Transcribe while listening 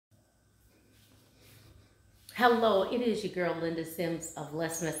Hello, it is your girl Linda Sims of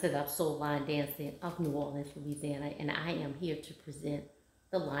Let's Mess It Up Soul Line Dancing of New Orleans, Louisiana, and I am here to present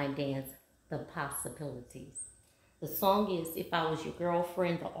the line dance, The Possibilities. The song is If I Was Your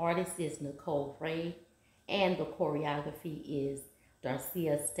Girlfriend. The artist is NICOLE, and the choreography is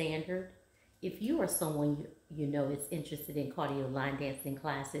DARCIA Standard. If you are someone you know is interested in cardio line dancing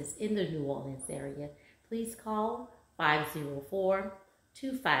classes in the New Orleans area, please call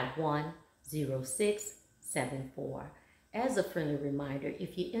 504-251-0674. As a friendly reminder,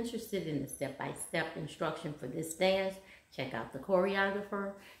 if you're interested in the step-by-step instruction for this dance, check out the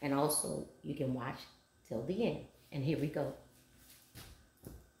choreographer, and also you can watch till the end. And here we go.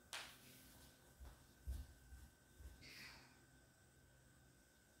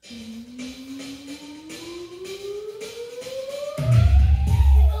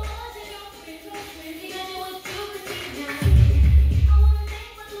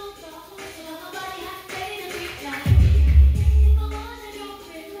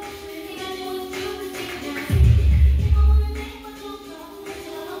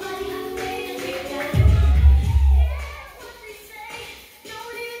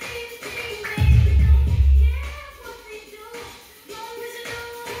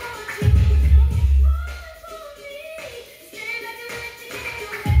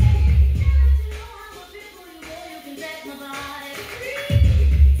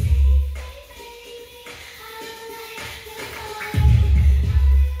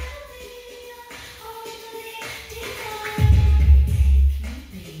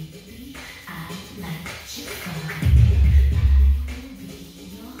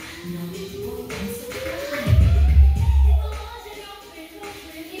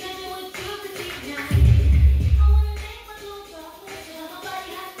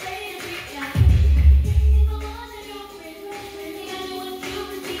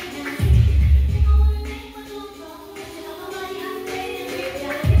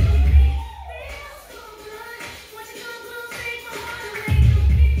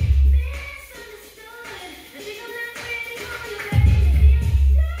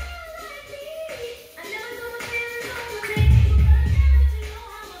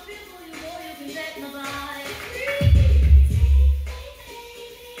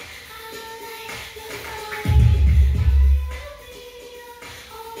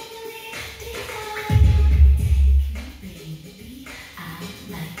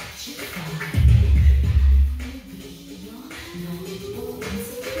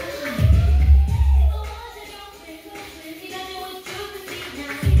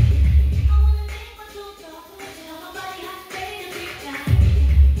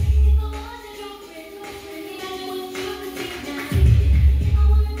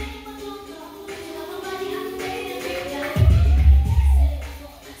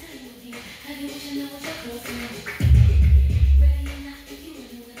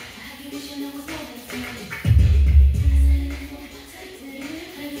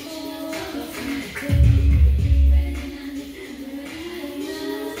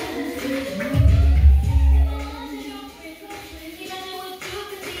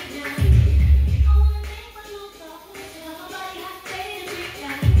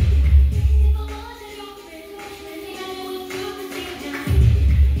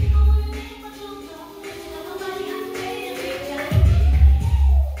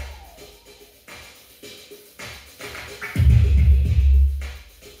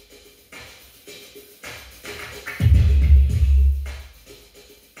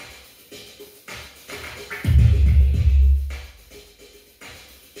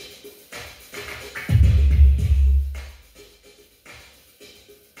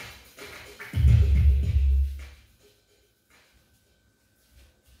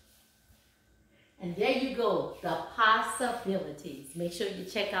 And there you go, the possibilities. Make sure you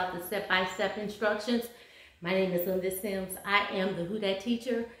check out the step-by-step instructions. My name is Linda Sims. I am the Who Dat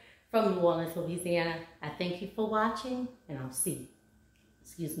teacher from New Orleans, Louisiana. I thank you for watching, and I'll see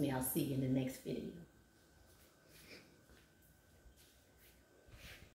you in the next video.